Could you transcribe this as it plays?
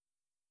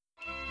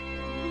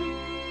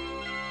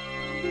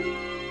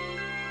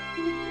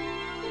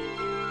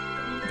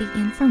The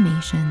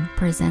information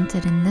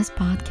presented in this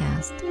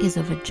podcast is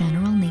of a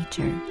general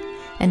nature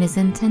and is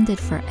intended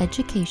for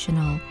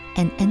educational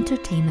and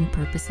entertainment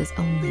purposes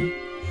only.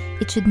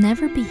 It should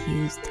never be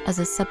used as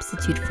a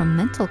substitute for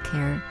mental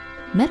care,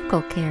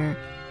 medical care,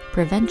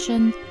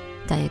 prevention,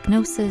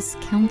 diagnosis,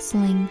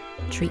 counseling,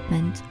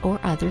 treatment,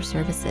 or other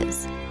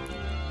services.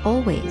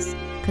 Always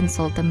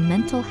consult a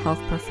mental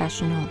health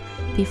professional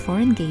before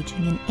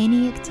engaging in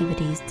any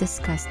activities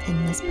discussed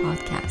in this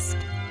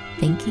podcast.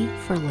 Thank you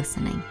for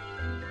listening.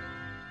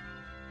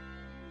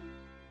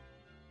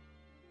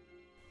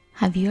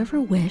 Have you ever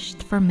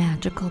wished for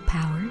magical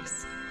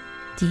powers?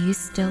 Do you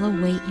still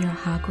await your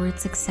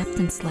Hogwarts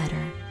acceptance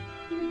letter?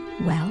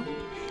 Well,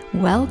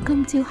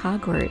 welcome to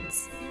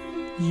Hogwarts.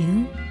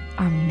 You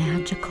are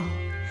magical,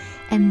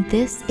 and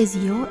this is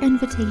your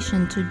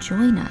invitation to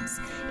join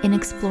us in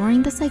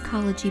exploring the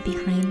psychology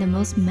behind the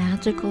most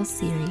magical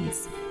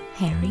series,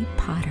 Harry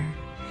Potter.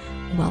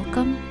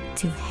 Welcome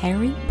to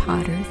Harry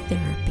Potter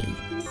Therapy.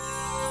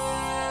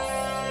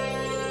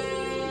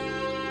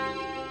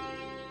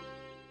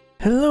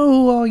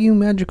 Hello, all you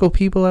magical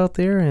people out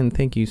there, and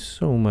thank you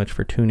so much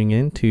for tuning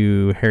in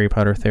to Harry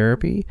Potter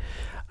Therapy.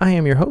 I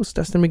am your host,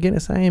 Dustin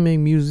McGinnis. I am a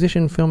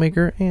musician,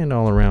 filmmaker, and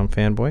all-around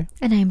fanboy.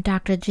 And I'm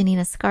Dr.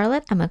 Janina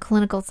Scarlet. I'm a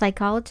clinical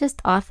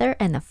psychologist, author,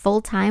 and a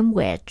full-time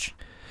witch.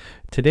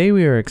 Today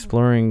we are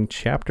exploring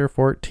Chapter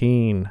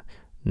 14,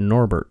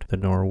 Norbert the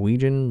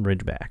Norwegian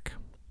Ridgeback.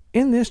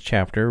 In this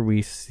chapter,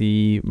 we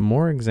see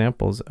more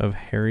examples of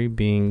Harry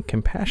being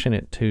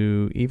compassionate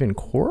to even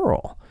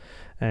Quirrell,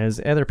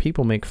 as other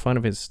people make fun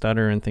of his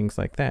stutter and things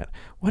like that.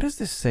 What does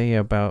this say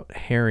about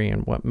Harry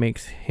and what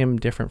makes him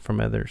different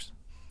from others?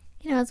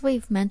 As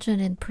we've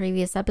mentioned in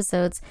previous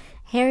episodes,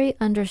 Harry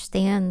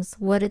understands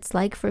what it's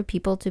like for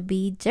people to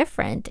be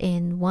different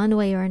in one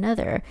way or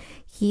another.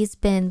 He's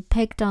been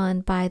picked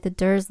on by the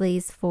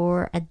Dursleys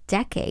for a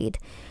decade,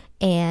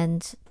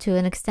 and to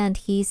an extent,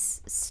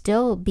 he's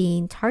still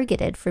being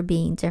targeted for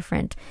being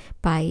different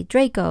by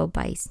Draco,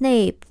 by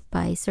Snape,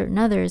 by certain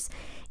others.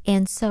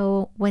 And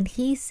so when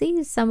he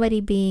sees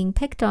somebody being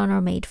picked on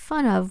or made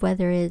fun of,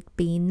 whether it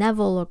be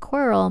Neville or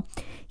Quirrell,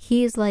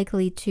 he is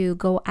likely to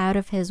go out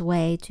of his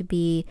way to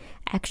be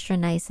extra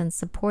nice and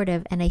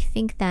supportive. And I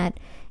think that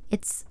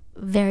it's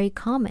very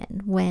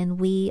common when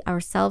we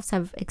ourselves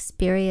have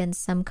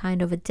experienced some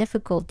kind of a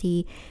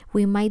difficulty.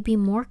 We might be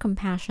more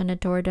compassionate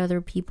toward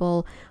other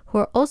people who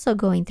are also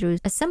going through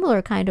a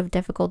similar kind of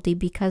difficulty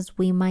because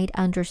we might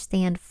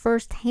understand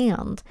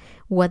firsthand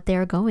what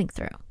they're going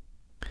through.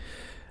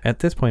 At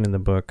this point in the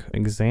book,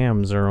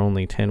 exams are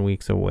only 10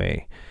 weeks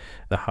away.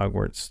 The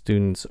Hogwarts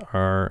students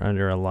are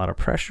under a lot of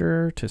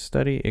pressure to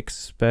study,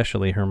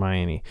 especially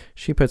Hermione.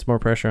 She puts more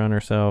pressure on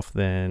herself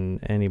than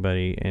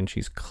anybody, and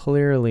she's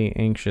clearly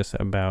anxious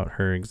about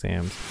her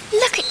exams.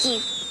 Look at you,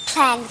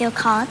 playing with your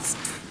cards.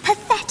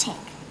 Pathetic.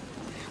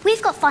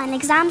 We've got final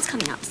exams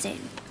coming up soon.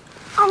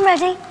 I'm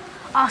ready.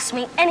 Ask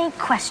me any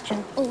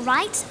question. All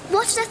right.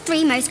 What are the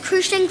 3 most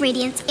crucial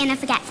ingredients in a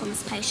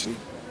forgetfulness potion?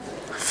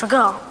 I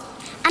forgot.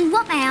 And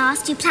what, may I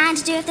ask, do you plan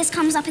to do if this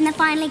comes up in the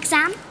final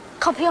exam?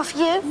 Copy off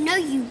you? No,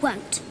 you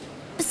won't.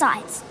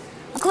 Besides,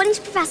 according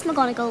to Professor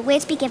McGonagall, we're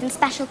to be given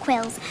special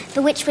quills,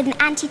 the witch with an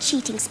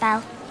anti-cheating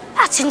spell.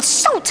 That's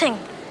insulting.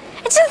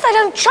 It's as if they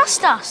don't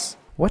trust us.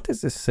 What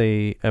does this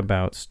say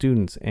about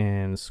students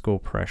and school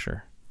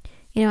pressure?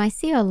 I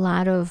see a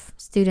lot of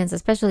students,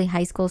 especially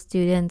high school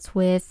students,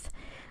 with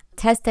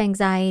test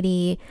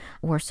anxiety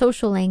or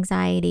social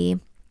anxiety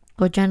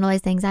or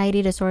generalized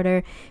anxiety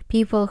disorder,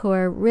 people who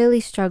are really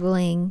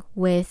struggling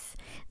with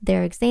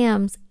their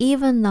exams,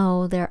 even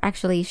though they're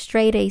actually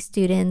straight A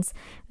students,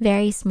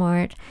 very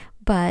smart.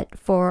 But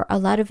for a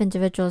lot of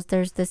individuals,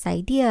 there's this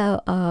idea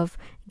of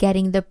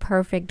getting the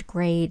perfect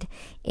grade,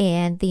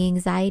 and the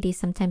anxiety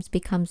sometimes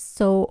becomes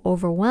so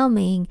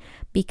overwhelming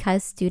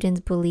because students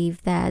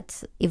believe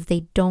that if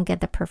they don't get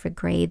the perfect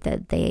grade,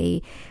 that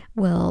they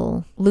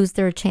will lose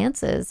their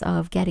chances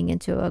of getting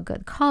into a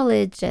good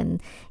college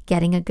and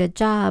getting a good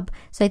job.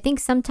 So I think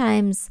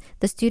sometimes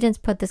the students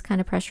put this kind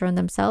of pressure on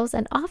themselves,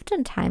 and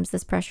oftentimes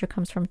this pressure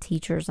comes from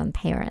teachers and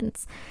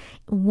parents.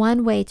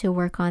 One way to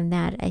work on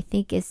that, I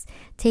think, is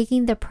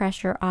taking the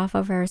pressure off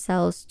of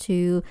ourselves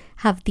to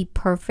have the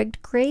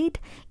perfect grade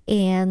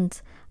and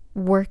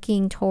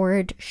working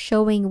toward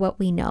showing what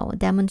we know,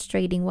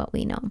 demonstrating what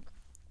we know.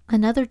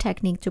 Another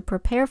technique to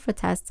prepare for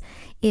tests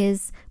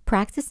is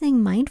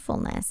practicing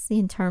mindfulness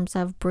in terms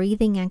of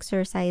breathing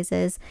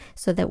exercises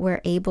so that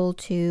we're able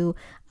to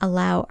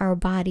allow our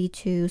body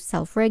to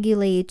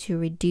self-regulate, to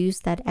reduce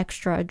that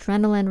extra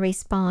adrenaline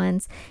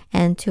response,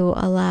 and to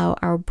allow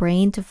our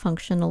brain to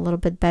function a little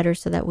bit better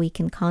so that we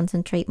can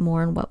concentrate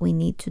more on what we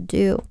need to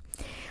do.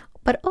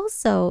 But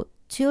also,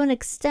 to an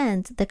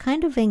extent, the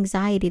kind of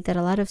anxiety that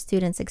a lot of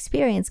students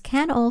experience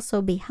can also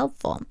be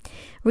helpful.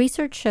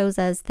 Research shows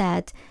us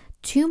that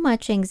too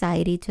much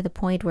anxiety to the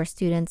point where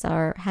students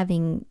are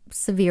having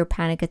severe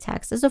panic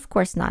attacks is of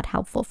course not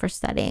helpful for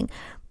studying,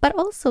 But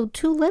also,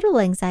 too little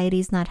anxiety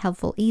is not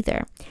helpful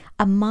either.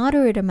 A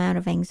moderate amount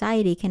of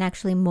anxiety can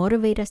actually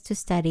motivate us to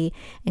study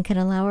and can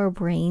allow our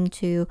brain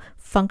to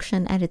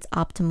function at its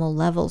optimal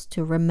levels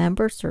to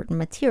remember certain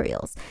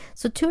materials.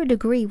 So to a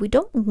degree, we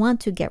don't want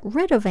to get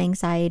rid of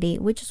anxiety.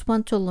 We just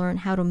want to learn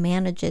how to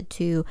manage it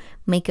to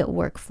make it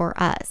work for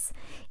us.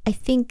 I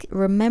think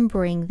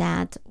remembering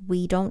that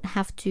we don't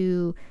have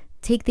to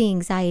take the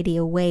anxiety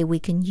away, we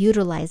can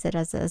utilize it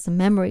as a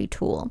memory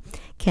tool,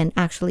 can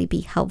actually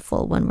be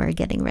helpful when we're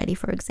getting ready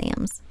for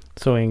exams.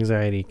 So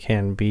anxiety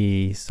can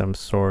be some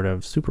sort of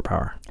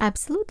superpower.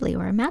 Absolutely,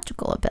 or a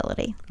magical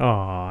ability. Oh,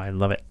 I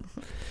love it.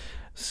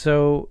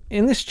 So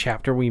in this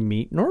chapter, we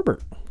meet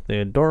Norbert, the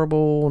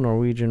adorable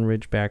Norwegian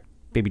Ridgeback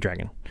baby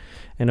dragon.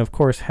 And of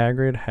course,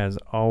 Hagrid has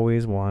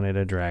always wanted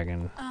a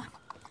dragon.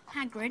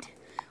 Hagrid,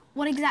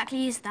 what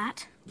exactly is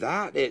that?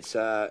 That? It's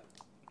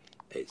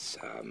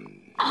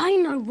I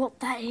know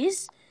what that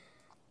is.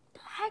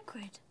 But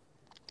Hagrid,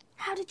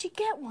 how did you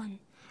get one?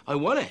 I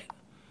won it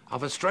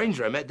off a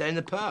stranger I met down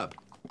the pub.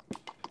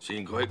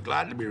 Seemed quite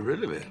glad to be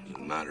rid of it, as a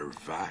matter of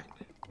fact.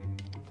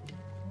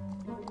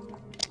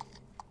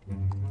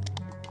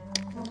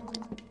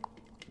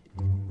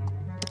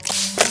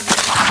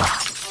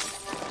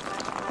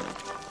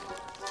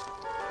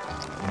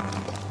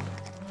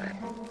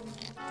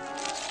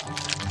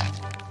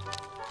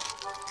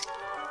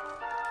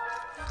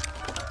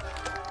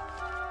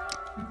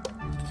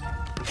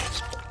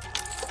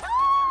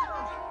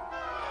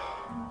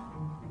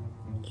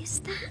 Is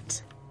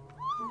that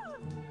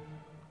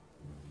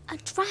a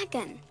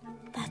dragon?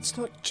 That's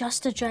not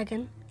just a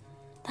dragon.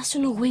 That's a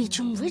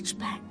Norwegian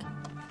Ridgeback.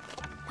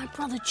 My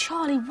brother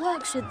Charlie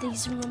works with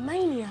these in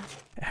Romania.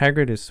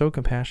 Hagrid is so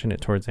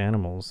compassionate towards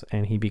animals,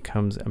 and he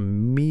becomes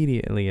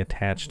immediately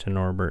attached to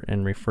Norbert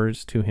and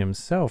refers to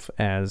himself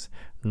as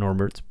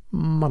Norbert's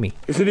mummy.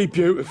 Isn't he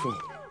beautiful?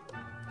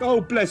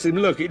 Oh, bless him,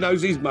 look, he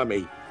knows his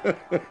mummy.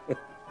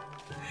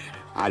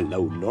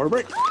 Hello,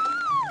 Norbert.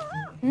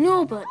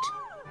 Norbert.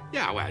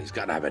 Yeah, well, he's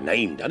got to have a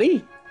name, doesn't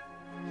he?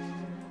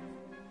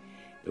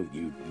 Don't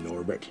you,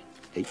 Norbert?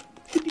 Hey.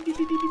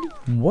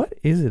 What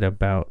is it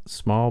about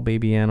small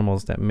baby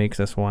animals that makes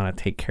us want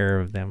to take care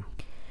of them?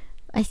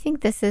 I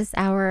think this is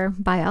our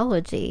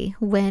biology.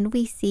 When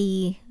we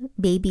see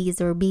babies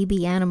or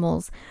baby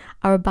animals,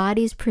 our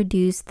bodies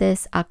produce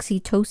this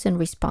oxytocin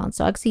response.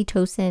 So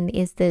oxytocin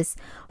is this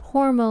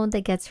hormone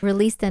that gets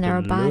released in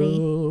our body.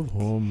 Love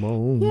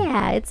hormone.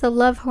 Yeah, it's a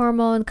love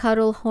hormone,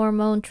 cuddle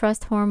hormone,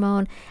 trust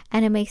hormone,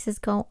 and it makes us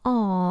go,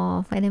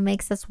 "Aw," and it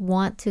makes us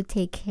want to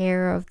take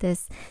care of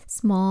this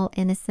small,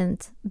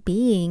 innocent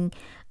being.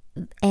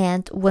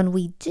 And when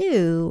we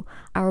do,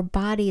 our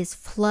body is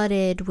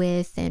flooded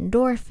with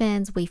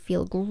endorphins. We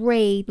feel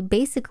great.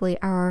 Basically,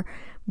 our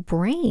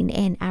brain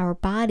and our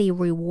body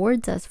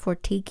rewards us for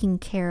taking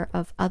care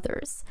of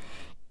others.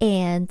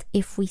 And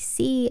if we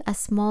see a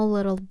small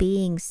little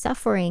being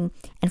suffering,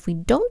 and if we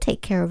don't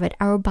take care of it,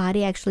 our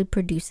body actually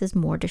produces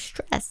more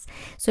distress.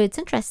 So it's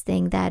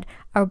interesting that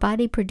our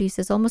body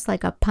produces almost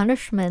like a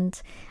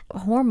punishment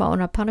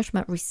hormone, a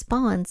punishment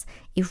response,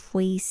 if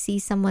we see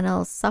someone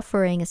else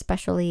suffering,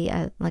 especially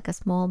like a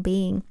small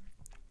being.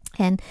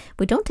 And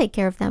we don't take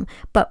care of them,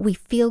 but we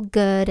feel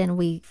good and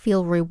we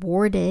feel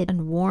rewarded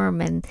and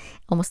warm and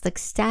almost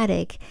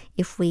ecstatic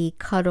if we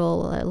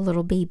cuddle a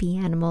little baby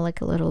animal,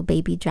 like a little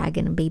baby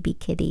dragon, a baby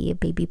kitty, a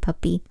baby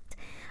puppy.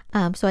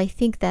 So I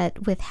think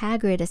that with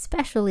Hagrid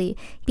especially,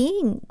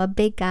 being a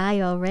big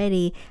guy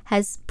already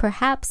has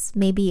perhaps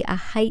maybe a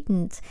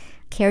heightened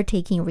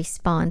caretaking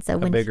response. A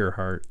bigger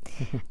heart.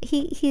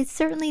 He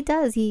certainly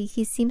does.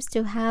 He seems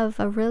to have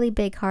a really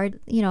big heart.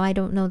 You know, I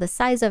don't know the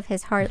size of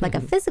his heart, like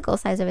a physical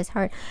size of his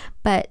heart,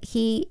 but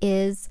he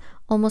is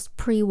almost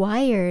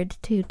pre-wired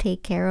to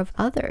take care of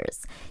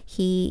others.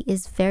 He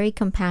is very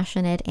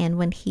compassionate, and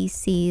when he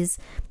sees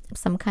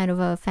some kind of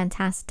a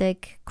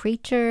fantastic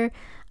creature,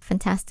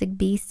 fantastic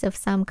beast of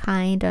some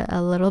kind,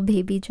 a little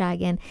baby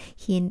dragon,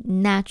 he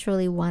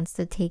naturally wants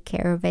to take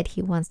care of it.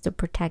 He wants to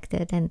protect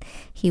it, and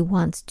he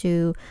wants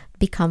to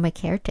become a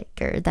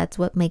caretaker. That's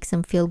what makes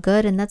him feel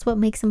good, and that's what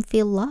makes him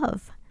feel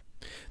love.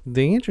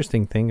 The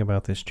interesting thing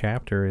about this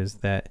chapter is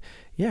that,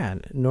 yeah,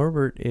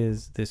 Norbert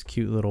is this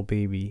cute little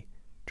baby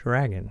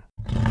dragon.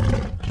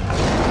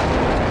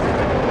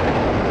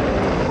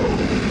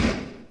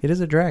 It is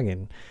a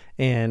dragon,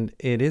 and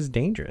it is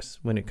dangerous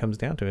when it comes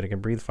down to it. It can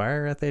breathe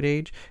fire at that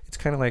age. It's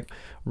kind of like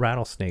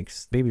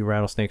rattlesnakes. Baby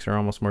rattlesnakes are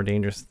almost more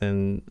dangerous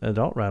than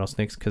adult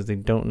rattlesnakes because they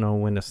don't know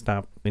when to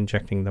stop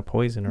injecting the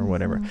poison or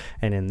whatever.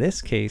 And in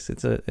this case,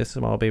 it's a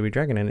small baby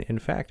dragon. And in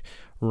fact,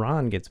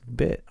 Ron gets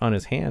bit on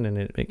his hand, and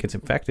it gets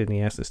infected, and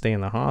he has to stay in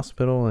the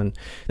hospital. And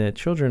the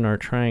children are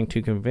trying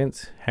to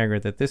convince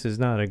Hagrid that this is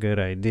not a good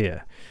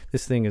idea.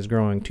 This thing is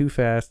growing too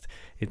fast.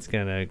 It's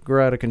going to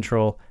grow out of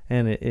control,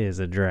 and it is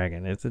a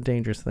dragon. It's a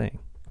dangerous thing.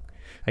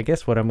 I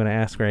guess what I'm going to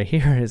ask right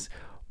here is,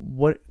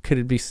 what could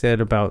it be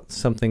said about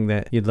something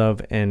that you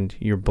love and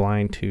you're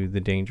blind to the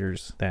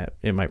dangers that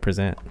it might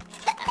present?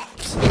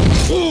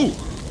 Ooh!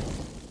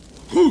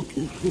 Ooh!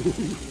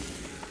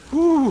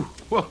 Ooh!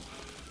 Well,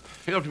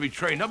 He'll have to be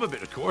trained up a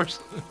bit, of course.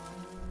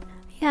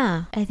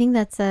 Yeah, I think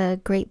that's a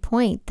great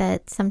point,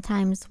 that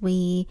sometimes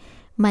we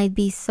might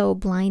be so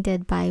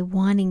blinded by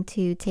wanting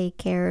to take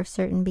care of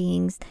certain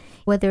beings,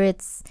 whether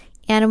it's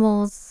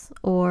animals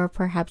or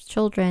perhaps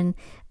children,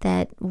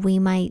 that we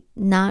might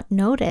not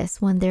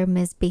notice when they're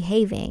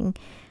misbehaving.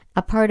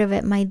 A part of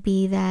it might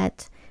be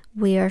that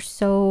we are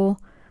so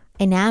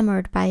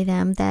enamored by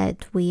them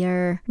that we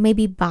are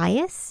maybe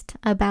biased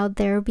about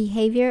their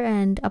behavior,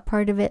 and a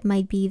part of it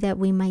might be that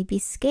we might be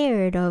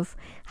scared of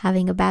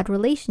having a bad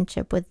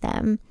relationship with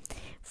them.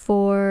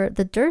 For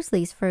the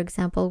Dursleys, for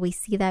example, we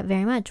see that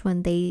very much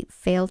when they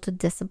fail to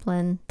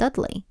discipline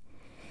Dudley.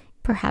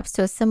 Perhaps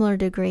to a similar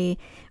degree,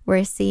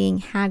 we're seeing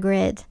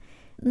Hagrid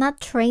not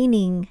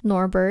training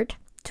Norbert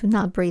to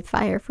not breathe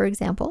fire, for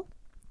example,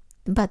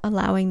 but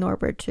allowing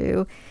Norbert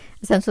to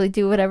essentially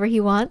do whatever he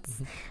wants.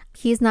 Mm-hmm.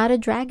 He's not a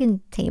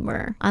dragon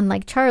tamer,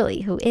 unlike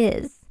Charlie, who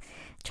is.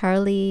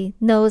 Charlie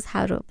knows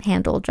how to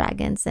handle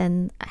dragons,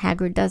 and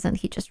Hagrid doesn't.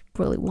 He just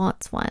really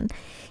wants one.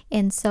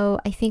 And so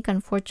I think,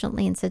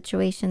 unfortunately, in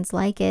situations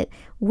like it,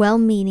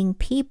 well-meaning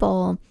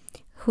people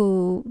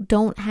who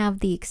don't have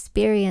the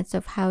experience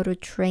of how to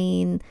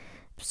train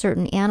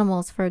certain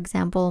animals, for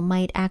example,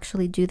 might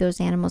actually do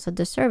those animals a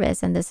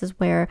disservice. And this is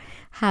where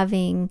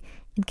having,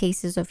 in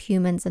cases of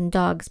humans and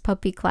dogs,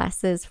 puppy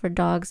classes for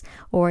dogs,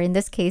 or in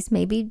this case,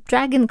 maybe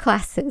dragon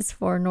classes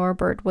for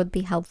Norbert would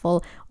be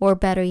helpful, or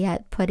better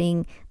yet,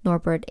 putting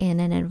Norbert in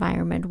an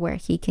environment where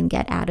he can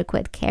get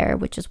adequate care,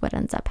 which is what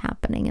ends up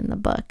happening in the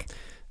book.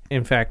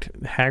 In fact,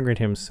 Hagrid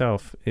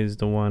himself is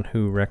the one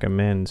who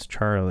recommends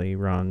Charlie,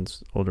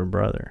 Ron's older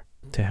brother,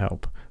 to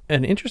help.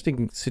 An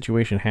interesting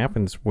situation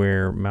happens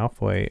where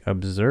Malfoy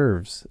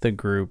observes the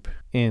group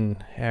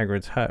in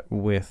Hagrid's hut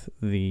with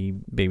the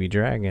baby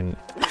dragon.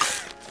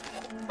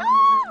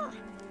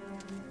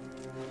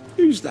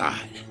 Who's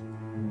that?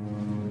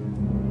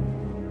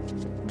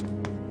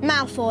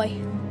 Malfoy.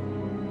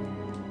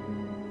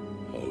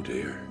 Oh,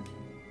 dear.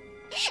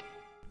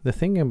 The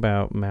thing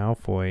about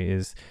Malfoy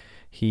is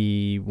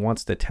he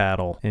wants to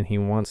tattle and he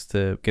wants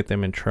to get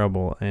them in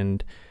trouble.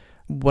 And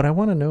what I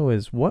want to know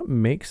is what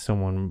makes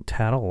someone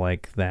tattle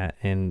like that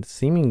and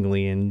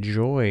seemingly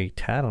enjoy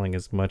tattling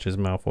as much as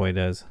Malfoy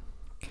does.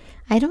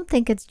 I don't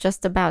think it's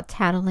just about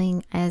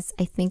tattling, as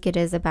I think it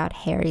is about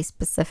Harry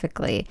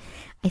specifically.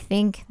 I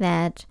think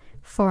that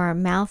for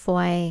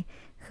Malfoy,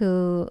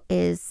 who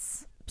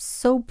is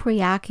so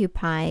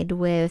preoccupied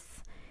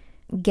with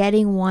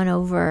getting one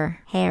over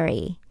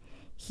Harry,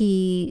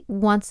 he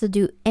wants to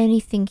do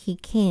anything he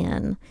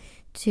can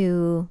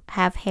to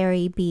have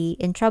Harry be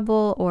in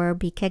trouble or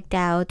be kicked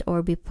out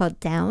or be put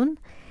down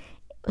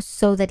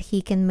so that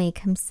he can make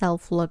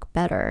himself look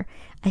better.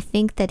 I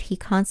think that he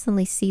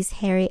constantly sees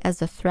Harry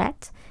as a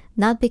threat,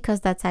 not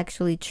because that's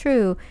actually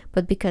true,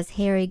 but because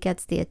Harry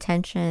gets the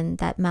attention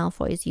that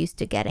Malfoy is used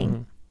to getting.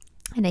 Mm-hmm.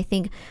 And I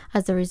think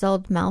as a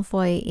result,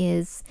 Malfoy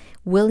is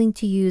willing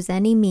to use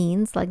any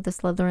means, like the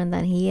Slytherin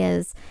that he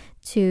is,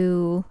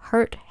 to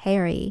hurt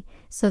Harry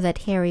so that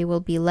Harry will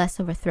be less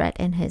of a threat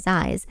in his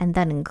eyes, and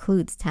that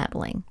includes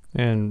tattling.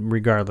 And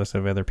regardless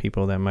of other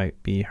people that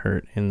might be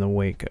hurt in the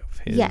wake of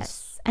his...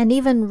 Yes, and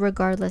even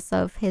regardless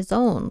of his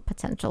own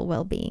potential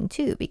well-being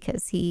too,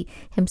 because he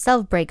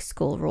himself breaks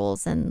school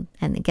rules and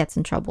gets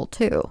in trouble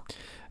too.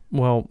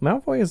 Well,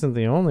 Malfoy isn't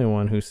the only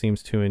one who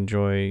seems to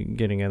enjoy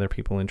getting other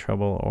people in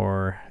trouble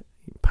or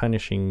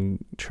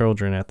punishing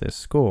children at this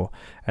school.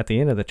 At the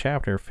end of the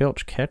chapter,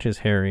 Filch catches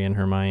Harry and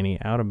Hermione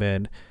out of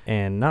bed,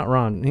 and not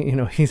Ron.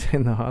 He's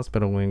in the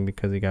hospital wing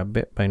because he got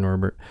bit by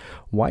Norbert.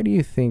 Why do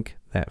you think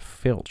that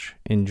Filch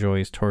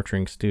enjoys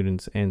torturing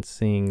students and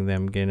seeing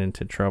them get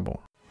into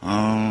trouble?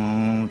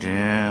 Oh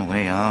dear,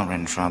 we are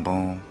in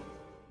trouble.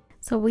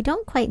 So we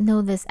don't quite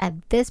know this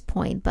at this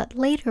point, but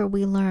later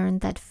we learn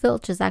that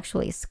Filch is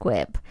actually a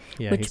squib.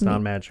 Yeah, he's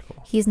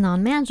non-magical. He's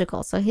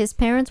non-magical. So his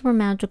parents were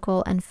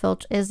magical and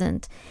Filch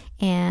isn't.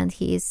 And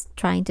he's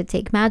trying to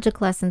take magic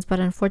lessons, but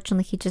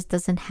unfortunately he just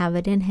doesn't have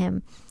it in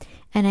him.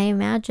 And I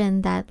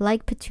imagine that,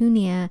 like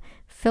Petunia,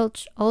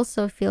 Filch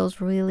also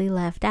feels really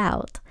left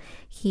out.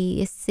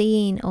 He is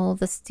seeing all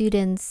the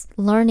students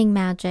learning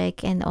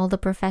magic and all the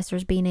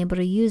professors being able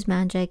to use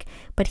magic,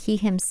 but he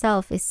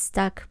himself is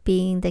stuck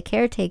being the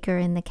caretaker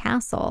in the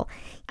castle.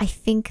 I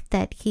think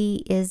that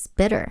he is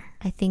bitter.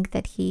 I think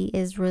that he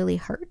is really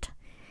hurt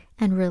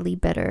and really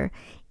bitter.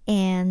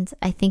 And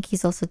I think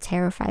he's also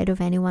terrified of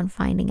anyone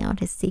finding out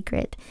his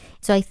secret.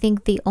 So I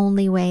think the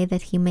only way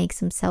that he makes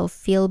himself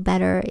feel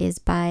better is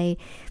by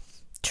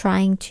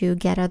trying to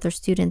get other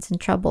students in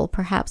trouble,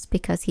 perhaps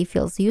because he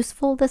feels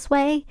useful this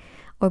way,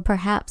 or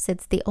perhaps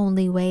it's the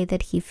only way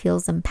that he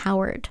feels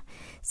empowered,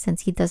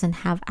 since he doesn't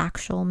have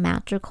actual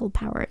magical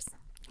powers.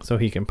 So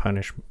he can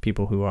punish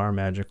people who are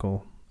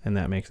magical, and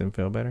that makes him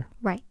feel better?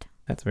 Right.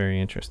 That's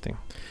very interesting.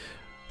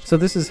 So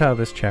this is how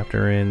this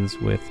chapter ends,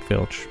 with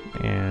Filch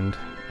and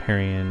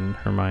Harry and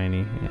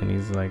Hermione, and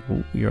he's like,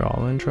 "Ooh, you're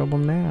all in trouble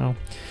now."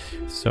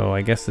 So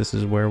I guess this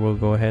is where we'll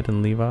go ahead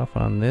and leave off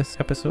on this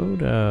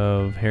episode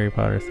of Harry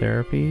Potter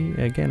Therapy.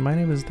 Again, my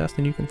name is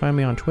Dustin. You can find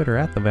me on Twitter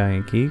at The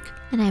Valiant Geek.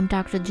 And I'm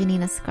Dr.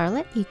 Janina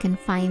Scarlet. You can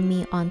find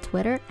me on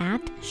Twitter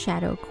at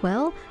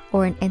ShadowQuill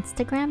or on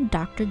Instagram,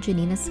 Dr.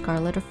 Janina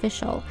Scarlet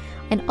Official.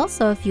 And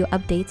also a few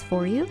updates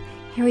for you.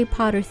 Harry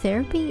Potter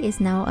Therapy is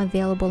now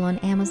available on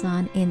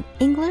Amazon in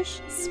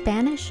English,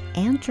 Spanish,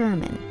 and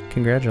German.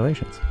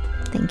 Congratulations.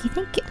 Thank you,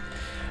 thank you.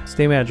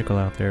 Stay magical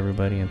out there,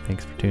 everybody, and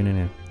thanks for tuning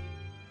in.